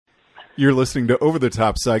You're listening to Over the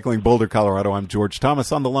Top Cycling, Boulder, Colorado. I'm George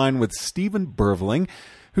Thomas, on the line with Stephen Berveling,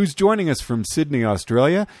 who's joining us from Sydney,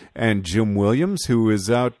 Australia, and Jim Williams, who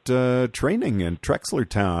is out training in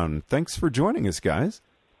Trexlertown. Thanks for joining us, guys.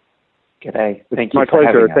 G'day. Thank you. My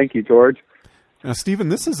pleasure. Thank you, George. Now, Stephen,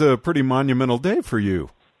 this is a pretty monumental day for you.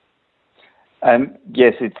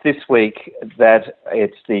 Yes, it's this week that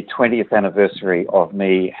it's the 20th anniversary of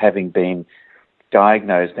me having been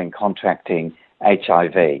diagnosed and contracting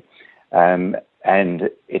HIV. And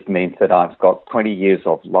it means that I've got 20 years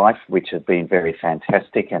of life, which has been very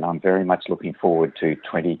fantastic, and I'm very much looking forward to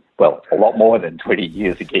a lot more than 20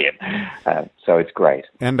 years again. So it's great.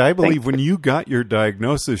 And I believe when you got your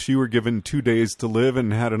diagnosis, you were given 2 days to live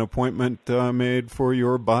and had an appointment made for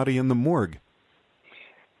your body in the morgue.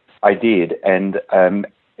 I did, and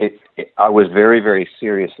I was very, very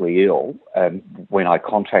seriously ill when I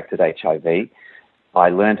contracted HIV. I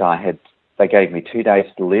learned they gave me 2 days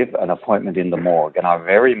to live, an appointment in the morgue, and I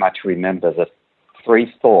very much remember the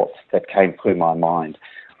three thoughts that came through my mind,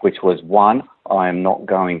 which was, one, I am not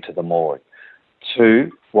going to the morgue.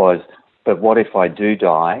 Two was, but what if I do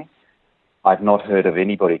die? I've not heard of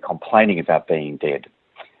anybody complaining about being dead.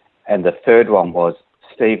 And the third one was,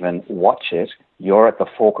 Stephen, watch it. You're at the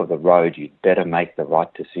fork of the road. You'd better make the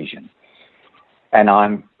right decision. And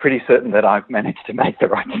I'm pretty certain that I've managed to make the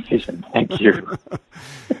right decision. Thank you.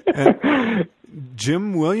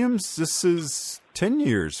 Jim Williams, this is 10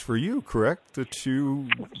 years for you, correct, that you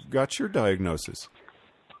got your diagnosis?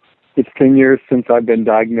 It's 10 years since I've been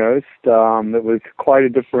diagnosed. It was quite a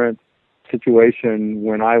different situation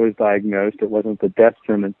when I was diagnosed. It wasn't the death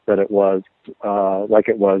sentence that it was, like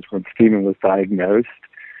it was when Stephen was diagnosed.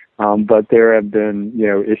 But there have been,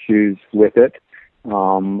 issues with it.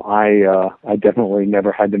 I definitely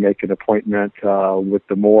never had to make an appointment with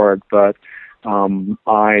the morgue, but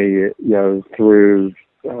through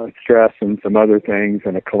stress and some other things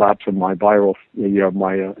and a collapse of my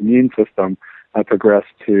my immune system, I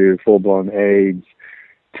progressed to full-blown AIDS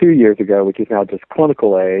 2 years ago, which is now just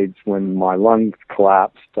clinical AIDS, when my lungs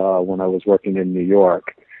collapsed when I was working in New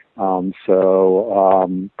York. But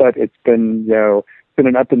it's been, been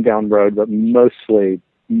an up and down road, but mostly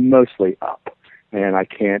up. And I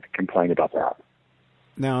can't complain about that.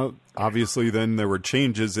 Now, obviously, then there were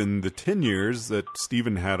changes in the 10 years that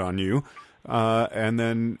Stephen had on you. And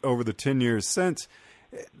then over the 10 years since,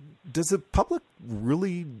 does the public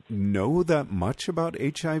really know that much about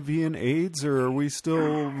HIV and AIDS, or are we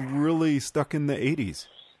still really stuck in the 80s?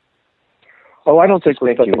 Oh, I don't think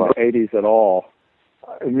we're stuck in the 80s at all.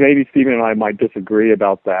 Maybe Stephen and I might disagree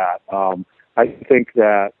about that. I think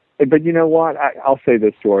that, but you know what? I'll say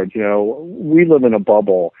this, George. We live in a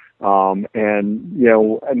bubble, and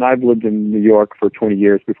I've lived in New York for 20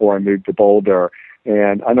 years before I moved to Boulder,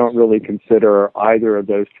 and I don't really consider either of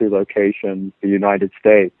those two locations the United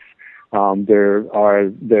States. They're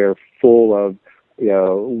full of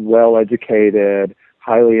well-educated,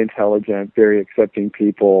 highly intelligent, very accepting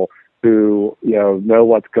people who know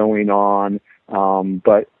what's going on.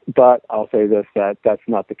 But I'll say this, that's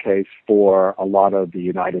not the case for a lot of the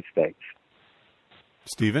United States.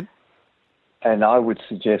 Stephen? And I would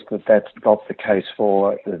suggest that that's not the case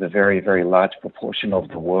for the very, very large proportion of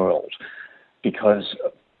the world, because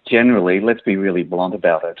generally, let's be really blunt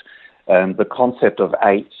about it, the concept of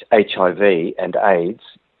HIV and AIDS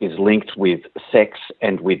is linked with sex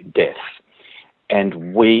and with death.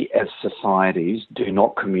 And we as societies do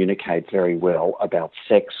not communicate very well about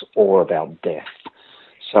sex or about death.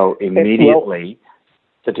 So immediately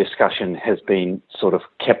the discussion has been sort of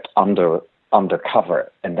kept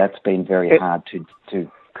undercover, and that's been very hard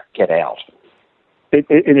to get out.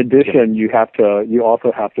 In addition, you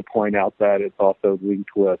also have to point out that it's also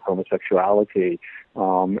linked with homosexuality,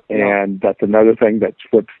 and that's another thing that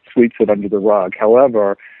sweeps it under the rug.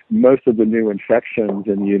 However, most of the new infections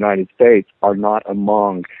in the United States are not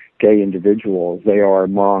among gay individuals. They are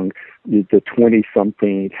among the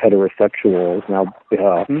 20-something heterosexuals now,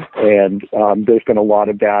 and there's been a lot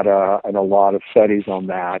of data and a lot of studies on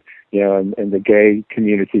that. And the gay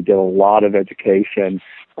community did a lot of education,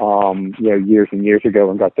 years and years ago,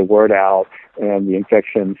 and got the word out, and the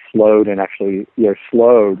infection slowed and actually,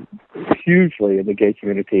 slowed hugely in the gay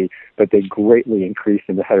community, but they greatly increased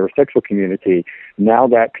in the heterosexual community. Now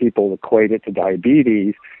that people equate it to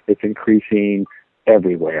diabetes, it's increasing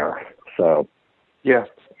everywhere. So, yeah.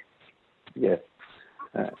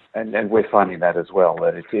 And we're finding that as well,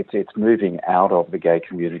 that it's moving out of the gay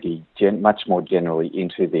community much more generally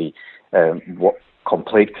into the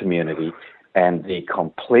complete community, and the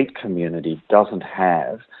complete community doesn't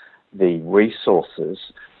have the resources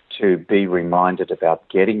to be reminded about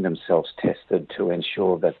getting themselves tested to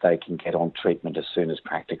ensure that they can get on treatment as soon as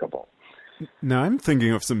practicable. Now, I'm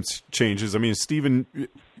thinking of some changes. I mean, Stephen,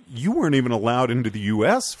 you weren't even allowed into the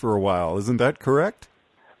U.S. for a while. Isn't that correct?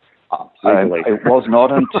 It was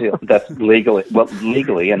not until that's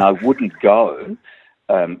legally, and I wouldn't go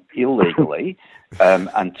illegally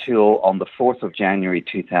until on the 4th of January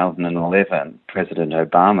 2011, President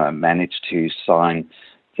Obama managed to sign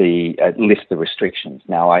list the restrictions.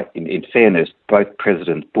 Now, in fairness, both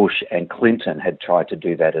President Bush and Clinton had tried to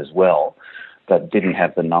do that as well, but didn't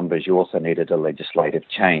have the numbers. You also needed a legislative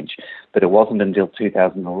change. But it wasn't until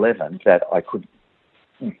 2011 that I could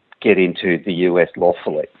get into the US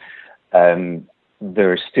lawfully.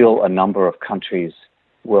 There are still a number of countries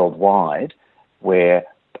worldwide where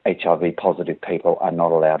HIV-positive people are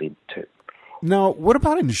not allowed into. Now, what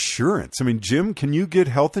about insurance? I mean, Jim, can you get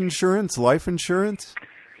health insurance, life insurance?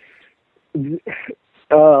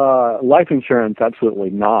 Life insurance,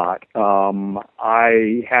 absolutely not.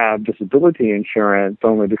 I have disability insurance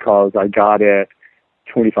only because I got it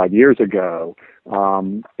 25 years ago.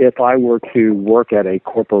 If I were to work at a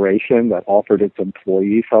corporation that offered its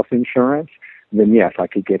employees health insurance, then yes, I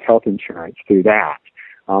could get health insurance through that.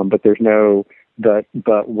 But there's no, but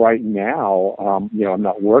right now, I'm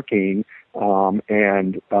not working,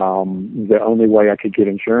 and the only way I could get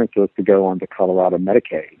insurance was to go on to Colorado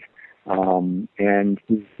Medicaid.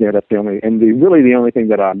 That's the only thing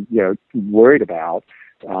that I'm, worried about,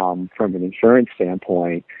 from an insurance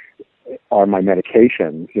standpoint are my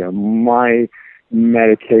medications. My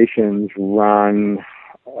medications run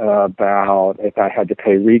about, if I had to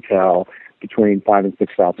pay retail, between $5,000 and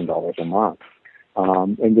 $6,000 a month.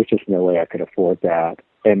 And there's just no way I could afford that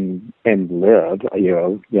and live,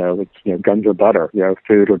 it's, guns or butter,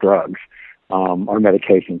 food or drugs. Or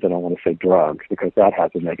medications. I don't want to say drugs because that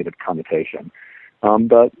has a negative connotation.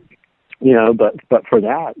 But for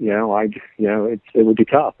that, it would be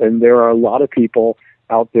tough. And there are a lot of people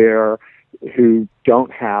out there who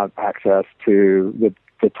don't have access to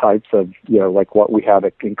the types of, like what we have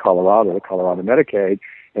in Colorado, the Colorado Medicaid,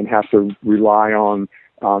 and have to rely on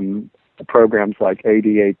programs like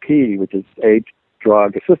ADAP, which is AIDS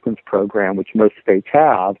Drug Assistance Program, which most states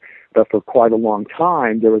have. But for quite a long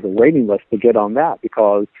time, there was a waiting list to get on that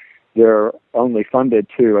because they're only funded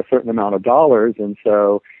to a certain amount of dollars. And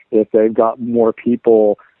so if they've got more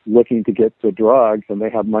people looking to get the drugs and they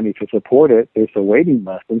have money to support it, there's a waiting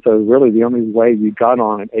list. And so really the only way you got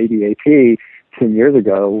on an ADAP 10 years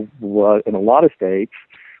ago was, in a lot of states,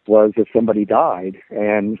 was if somebody died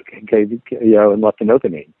and and left an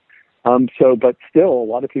opening. But still, a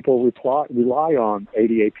lot of people rely on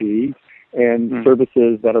ADAP and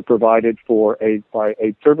services that are provided by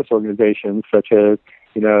AIDS service organizations such as,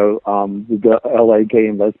 the LA Gay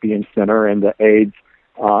and Lesbian Center and the AIDS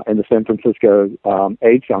and the San Francisco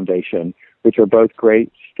AIDS Foundation, which are both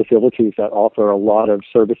great facilities that offer a lot of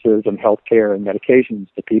services and health care and medications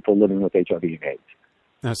to people living with HIV and AIDS.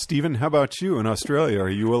 Now, Stephen, how about you in Australia? Are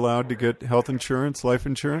you allowed to get health insurance, life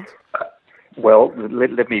insurance? Well,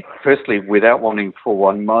 let me firstly, without wanting for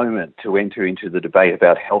one moment to enter into the debate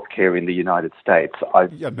about healthcare in the United States, I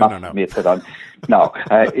must admit that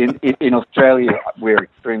in Australia, we're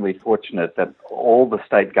extremely fortunate that all the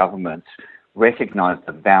state governments recognise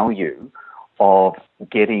the value of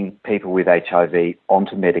getting people with HIV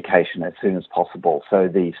onto medication as soon as possible. So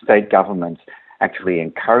the state governments actually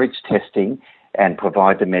encourage testing and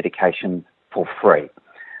provide the medication for free,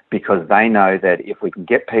 because they know that if we can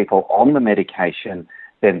get people on the medication,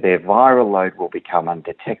 then their viral load will become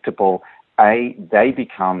undetectable. A, they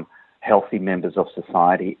become healthy members of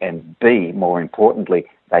society, and B, more importantly,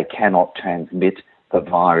 they cannot transmit the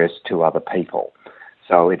virus to other people.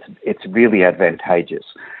 So it's really advantageous.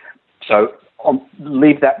 So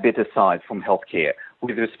leave that bit aside from healthcare.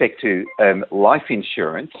 With respect to life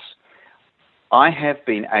insurance, I have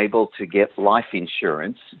been able to get life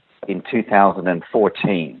insurance in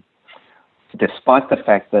 2014, despite the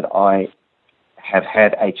fact that I have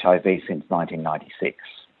had HIV since 1996.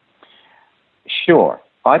 Sure,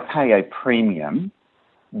 I pay a premium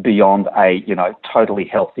beyond a, totally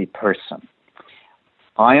healthy person.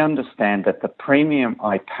 I understand that the premium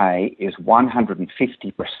I pay is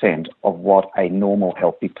 150% of what a normal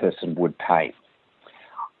healthy person would pay.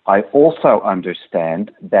 I also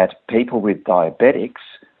understand that people with diabetics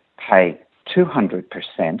pay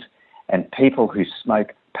 200% and people who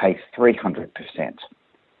smoke pay 300%.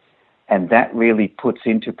 And that really puts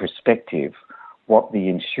into perspective what the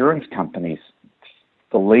insurance companies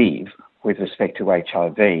believe with respect to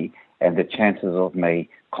HIV and the chances of me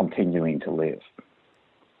continuing to live.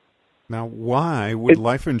 Now, why would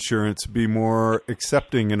life insurance be more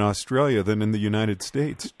accepting in Australia than in the United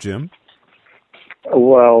States, Jim?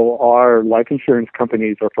 Well, our life insurance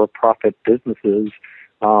companies are for-profit businesses,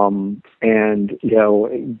 and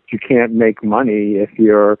you can't make money if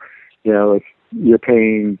you're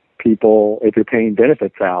paying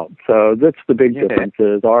benefits out. So that's the big difference.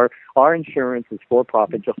 Is our insurance is for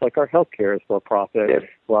profit, just like our healthcare is for profit. Yes.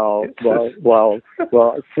 Well,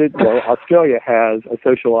 Australia has a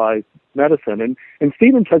socialized medicine, and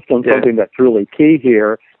Stephen touched on something that's really key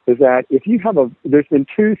here. Is that if you have there's been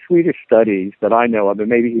 2 Swedish studies that I know of, and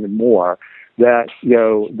maybe even more, that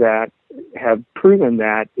have proven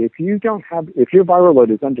that if your viral load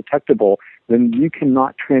is undetectable, then you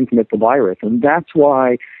cannot transmit the virus, and that's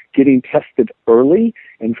why getting tested early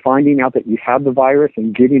and finding out that you have the virus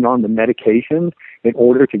and getting on the medications in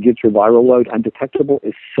order to get your viral load undetectable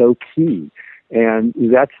is so key. And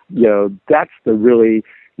that's the really,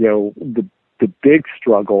 the big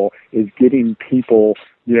struggle is getting people,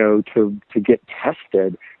 to get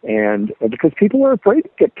tested, and because people are afraid to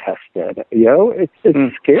get tested,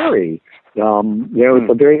 it's scary.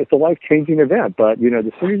 It's a life-changing event, but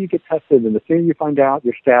the sooner you get tested and the sooner you find out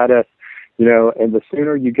your status, and the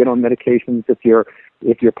sooner you get on medications, if you're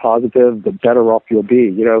positive, the better off you'll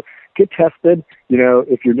be. Get tested.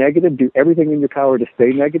 If you're negative, do everything in your power to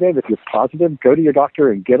stay negative. If you're positive, go to your doctor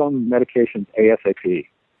and get on medications ASAP.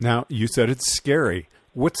 Now, you said it's scary.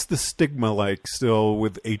 What's the stigma like still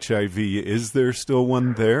with HIV? Is there still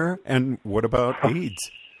one there? And what about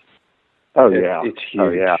AIDS? Oh yeah, it's huge. Oh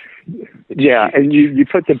yeah, it's yeah. huge. And you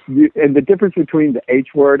put and the difference between the H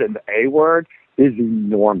word and the A word is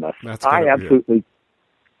enormous.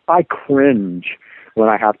 I cringe when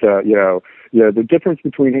I have to, the difference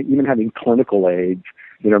between even having clinical AIDS,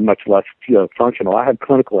 much less, functional. I have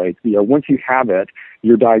clinical AIDS. Once you have it,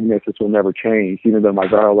 your diagnosis will never change. Even though my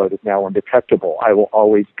viral load is now undetectable, I will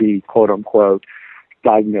always be, quote unquote,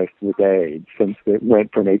 diagnosed with AIDS, since it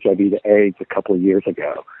went from HIV to AIDS a couple of years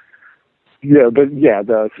ago.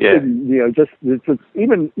 Just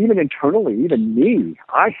even internally, even me,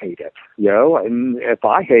 I hate it, and if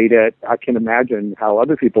I hate it, I can imagine how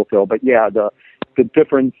other people feel. But the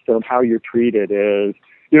difference of how you're treated is,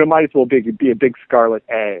 it might as well be a big scarlet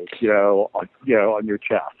A, on your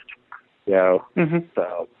chest, Mm-hmm.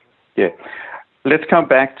 So. Yeah. Let's come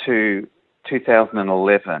back to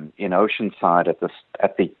 2011 in Oceanside at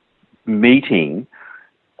the meeting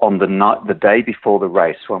on the day before the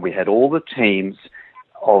race, when we had all the teams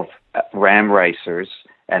of ram racers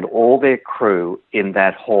and all their crew in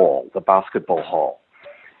that hall, the basketball hall.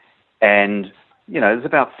 And, there's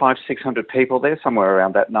about 500-600 people there, somewhere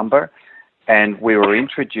around that number. And we were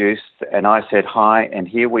introduced, and I said, hi, and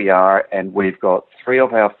here we are, and we've got 3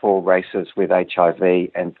 of our 4 racers with HIV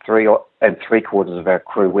and 3/4 of our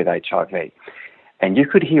crew with HIV. And you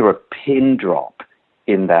could hear a pin drop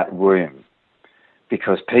in that room,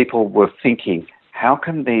 because people were thinking, how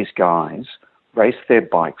can these guys race their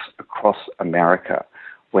bikes across America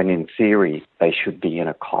when in theory they should be in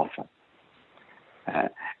a coffin?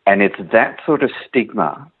 And it's that sort of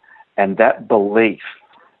stigma and that belief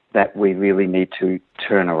that we really need to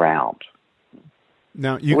turn around.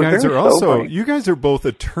 Now, you guys are both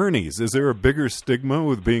attorneys. Is there a bigger stigma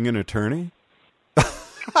with being an attorney?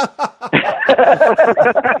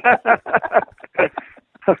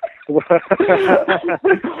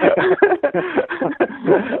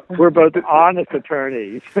 We're both honest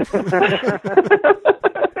attorneys.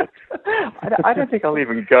 I don't think I'll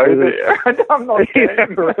even go there. I'm not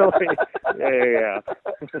really. Yeah.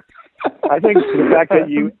 I think the fact that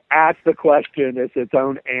you asked the question is its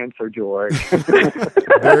own answer, George.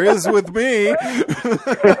 There is with me.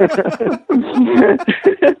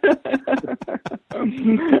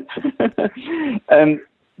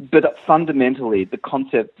 But fundamentally,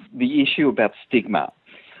 the issue about stigma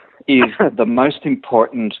is the most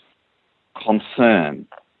important concern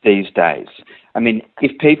these days. I mean,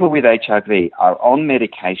 if people with HIV are on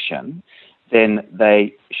medication, then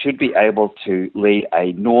they should be able to lead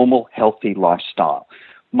a normal, healthy lifestyle.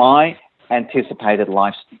 My anticipated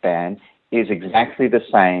lifespan is exactly the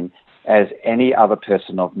same as any other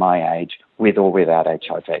person of my age with or without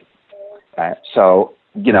HIV. So,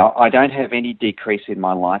 I don't have any decrease in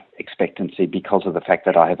my life expectancy because of the fact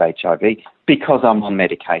that I have HIV, because I'm on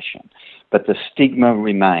medication. But the stigma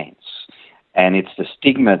remains. And it's the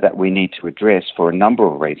stigma that we need to address for a number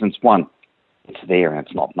of reasons. One, it's there and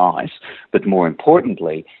it's not nice. But more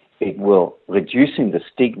importantly, reducing the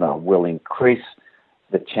stigma will increase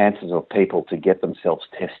the chances of people to get themselves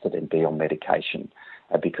tested and be on medication,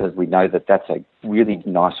 because we know that that's a really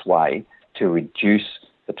nice way to reduce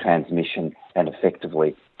the transmission and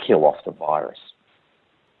effectively kill off the virus.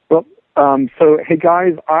 Well, so hey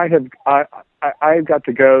guys, I've got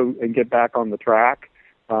to go and get back on the track.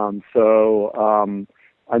 I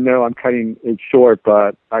know I'm cutting it short,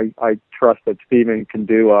 but I trust that Stephen can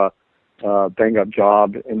do a bang-up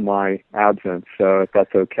job in my absence. So if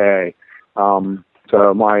that's okay.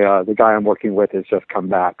 The guy I'm working with has just come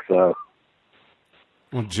back. So.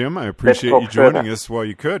 Well, Jim, I appreciate you joining us while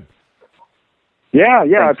you could. Yeah,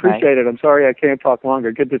 Thanks, I appreciate mate. it. I'm sorry I can't talk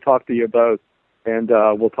longer. Good to talk to you both, and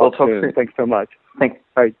we'll talk soon. Thanks so much. Thanks.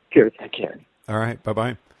 All right, cheers. Take care. All right,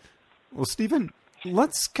 bye-bye. Well, Stephen,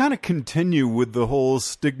 let's kind of continue with the whole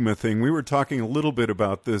stigma thing. We were talking a little bit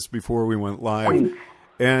about this before we went live,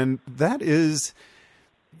 and that is,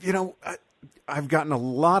 I've gotten a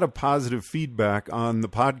lot of positive feedback on the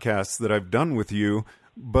podcasts that I've done with you,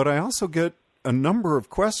 but I also get a number of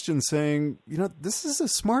questions saying, this is a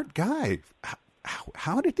smart guy.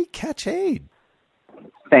 How did he catch AIDS?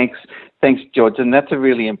 Thanks, George. And that's a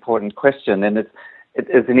really important question. And it's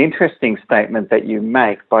an interesting statement that you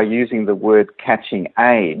make by using the word catching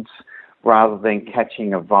AIDS rather than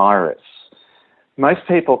catching a virus. Most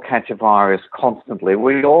people catch a virus constantly.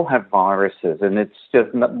 We all have viruses, and it's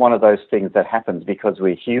just one of those things that happens because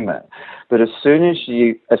we're human. But as soon as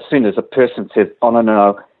a person says, "Oh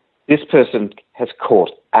no, this person has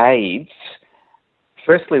caught AIDS,"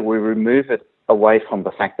 firstly, we remove it away from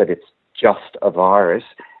the fact that it's just a virus,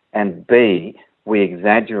 and B, we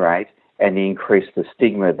exaggerate and increase the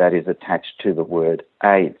stigma that is attached to the word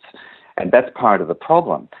AIDS. And that's part of the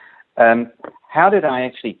problem. How did I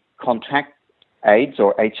actually contract AIDS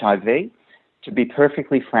or HIV? To be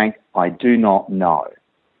perfectly frank, I do not know.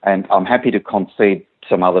 And I'm happy to concede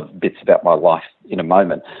some other bits about my life in a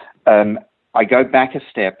moment. I go back a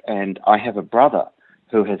step, and I have a brother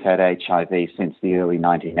who has had HIV since the early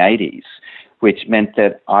 1980s, which meant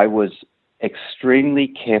that I was extremely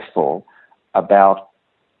careful about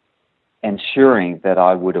ensuring that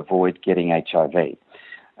I would avoid getting HIV,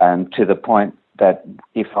 to the point that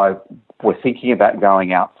if I were thinking about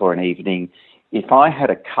going out for an evening, if I had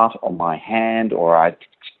a cut on my hand or I'd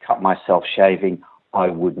cut myself shaving, I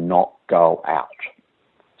would not go out.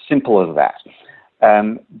 Simple as that.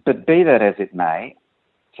 But be that as it may,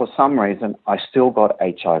 for some reason, I still got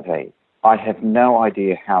HIV. I have no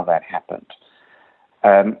idea how that happened.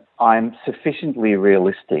 I'm sufficiently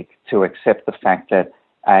realistic to accept the fact that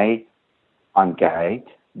A, I'm gay,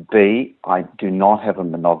 B, I do not have a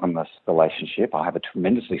monogamous relationship. I have a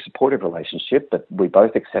tremendously supportive relationship, but we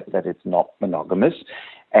both accept that it's not monogamous.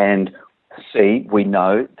 And C, we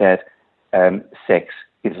know that sex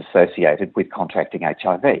is associated with contracting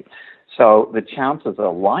HIV. So the chances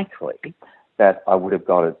are likely that I would have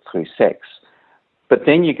got it through sex. But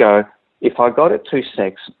then you go, if I got it through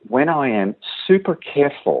sex, when I am super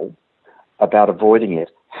careful about avoiding it,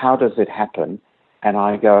 how does it happen? And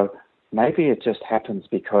I go, maybe it just happens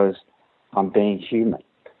because I'm being human.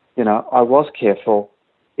 I was careful,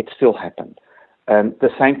 it still happened.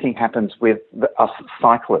 The same thing happens with us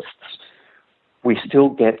cyclists. We still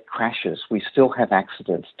get crashes, we still have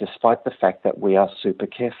accidents, despite the fact that we are super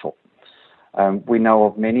careful. We know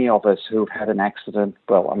of many of us who've had an accident.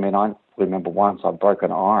 Well, I remember once I broke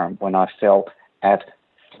an arm when I fell at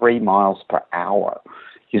 3 miles per hour.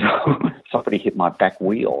 Somebody hit my back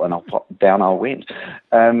wheel and down I went.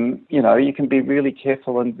 You can be really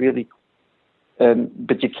careful and really,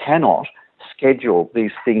 but you cannot schedule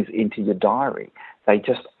these things into your diary. They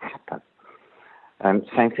just happen.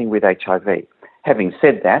 Same thing with HIV. Having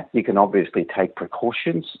said that, you can obviously take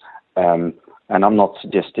precautions, and I'm not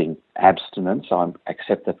suggesting abstinence. I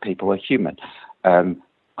accept that people are human.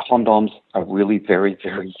 Condoms are really very,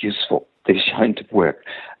 very useful. They're shown to work.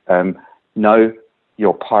 Know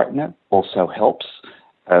your partner also helps.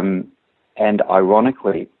 And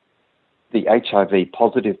ironically, the HIV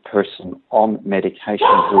positive person on medication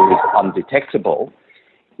who is undetectable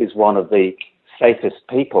is one of the safest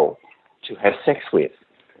people to have sex with,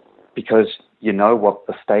 because you know what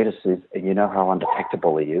the status is and you know how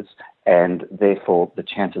undetectable he is, and therefore the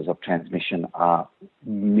chances of transmission are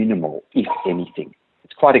minimal, if anything.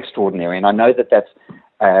 It's quite extraordinary, and I know that that's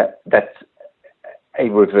a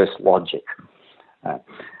reverse logic.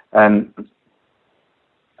 I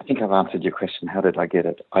think I've answered your question. How did I get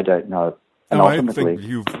it? I don't know. And no, I think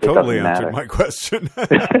you've totally answered my question.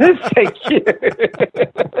 Thank you.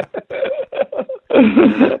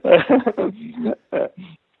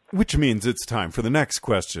 Which means it's time for the next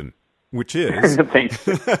question, which is... Thanks.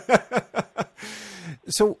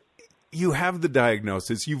 So you have the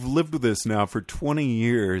diagnosis. You've lived with this now for 20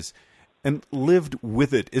 years and lived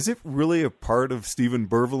with it. Is it really a part of Stephen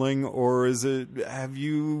Berveling, or have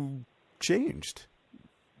you changed?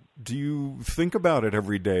 Do you think about it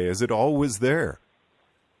every day? Is it always there?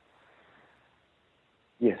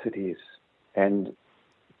 Yes, it is. And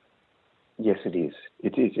yes, it is.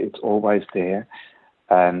 It is. It's always there.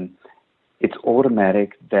 It's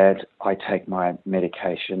automatic that I take my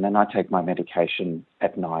medication, and I take my medication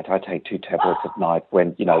at night. I take 2 tablets at night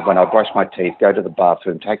when I brush my teeth, go to the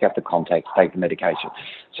bathroom, take out the contacts, take the medication.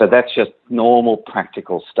 So that's just normal,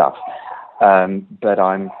 practical stuff. But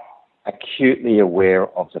I'm acutely aware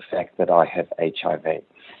of the fact that I have HIV.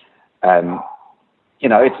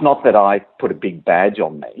 It's not that I put a big badge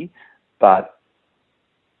on me, but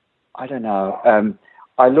I don't know.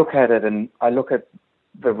 I look at it and I look at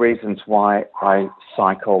the reasons why I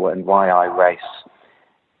cycle and why I race.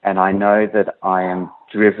 And I know that I am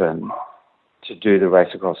driven to do the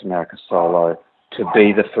Race Across America solo, to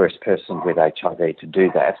be the first person with HIV to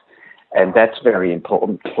do that. And that's very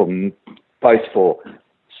important both for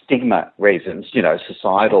stigma reasons,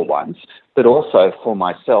 societal ones, but also for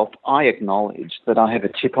myself. I acknowledge that I have a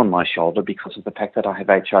chip on my shoulder because of the fact that I have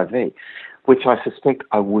HIV, which I suspect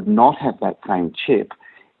I would not have that same chip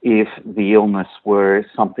if the illness were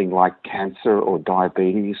something like cancer or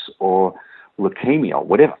diabetes or leukemia or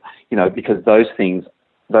whatever, because those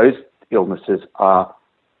illnesses are,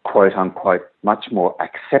 quote unquote, much more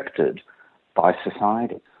accepted by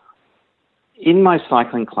society. In my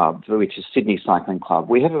cycling club, which is Sydney Cycling Club,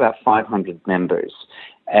 we have about 500 members,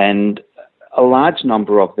 and a large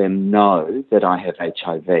number of them know that I have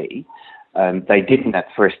HIV. They did in that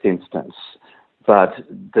first instance, but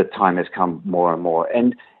the time has come more and more.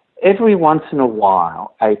 And every once in a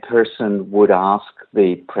while, a person would ask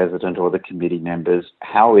the president or the committee members,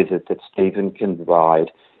 how is it that Stephen can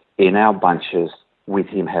ride in our bunches with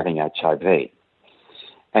him having HIV?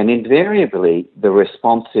 And invariably, the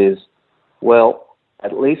response is, well,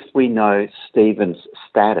 at least we know Stephen's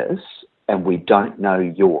status and we don't know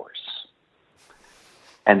yours.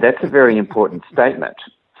 And that's a very important statement.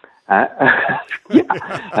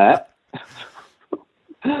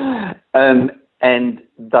 And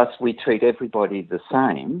thus we treat everybody the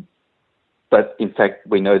same, but in fact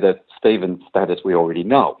we know that Stephen's status we already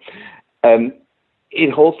know.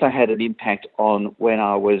 It also had an impact on when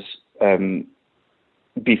I was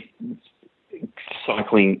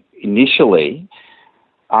cycling initially.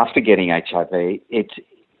 After getting HIV,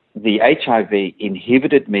 the HIV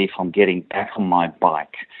inhibited me from getting back on my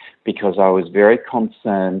bike because I was very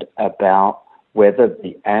concerned about whether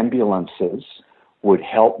the ambulances would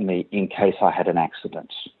help me in case I had an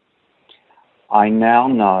accident. I now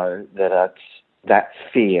know that that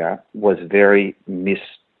fear was very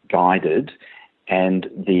misguided, and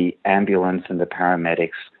the ambulance and the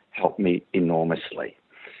paramedics helped me enormously.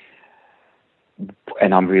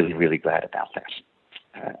 And I'm really, really glad about that.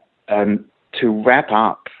 To wrap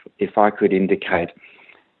up, if I could indicate,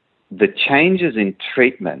 the changes in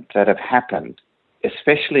treatment that have happened,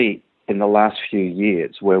 especially in the last few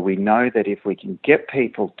years, where we know that if we can get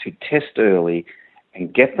people to test early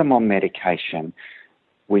and get them on medication,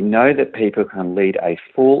 we know that people can lead a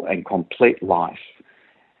full and complete life.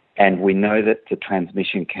 And we know that the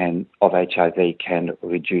transmission of HIV can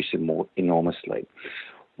reduce enormously.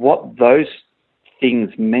 What those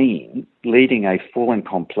things mean, leading a full and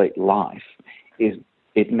complete life, is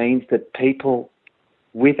it means that people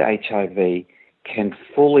with HIV can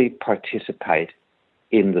fully participate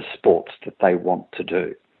in the sports that they want to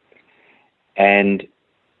do. And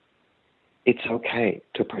it's okay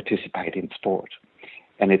to participate in sport.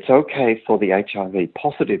 And it's okay for the HIV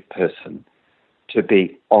positive person to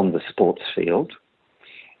be on the sports field.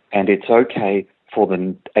 And it's okay for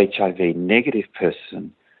the HIV negative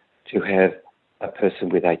person to have a person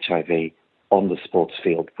with HIV on the sports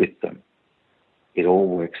field with them. It all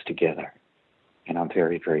works together. And I'm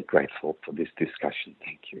very, very grateful for this discussion.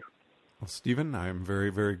 Thank you. Well, Stephen, I'm very,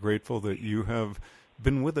 very grateful that you have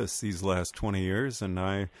been with us these last 20 years, and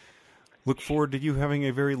I look forward to you having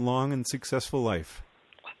a very long and successful life.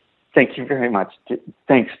 Thank you very much.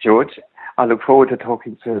 Thanks, George. I look forward to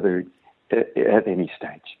talking further at any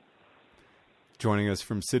stage. Joining us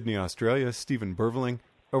from Sydney, Australia, Stephen Berveling.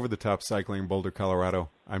 Over the Top Cycling in Boulder, Colorado,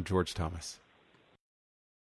 I'm George Thomas.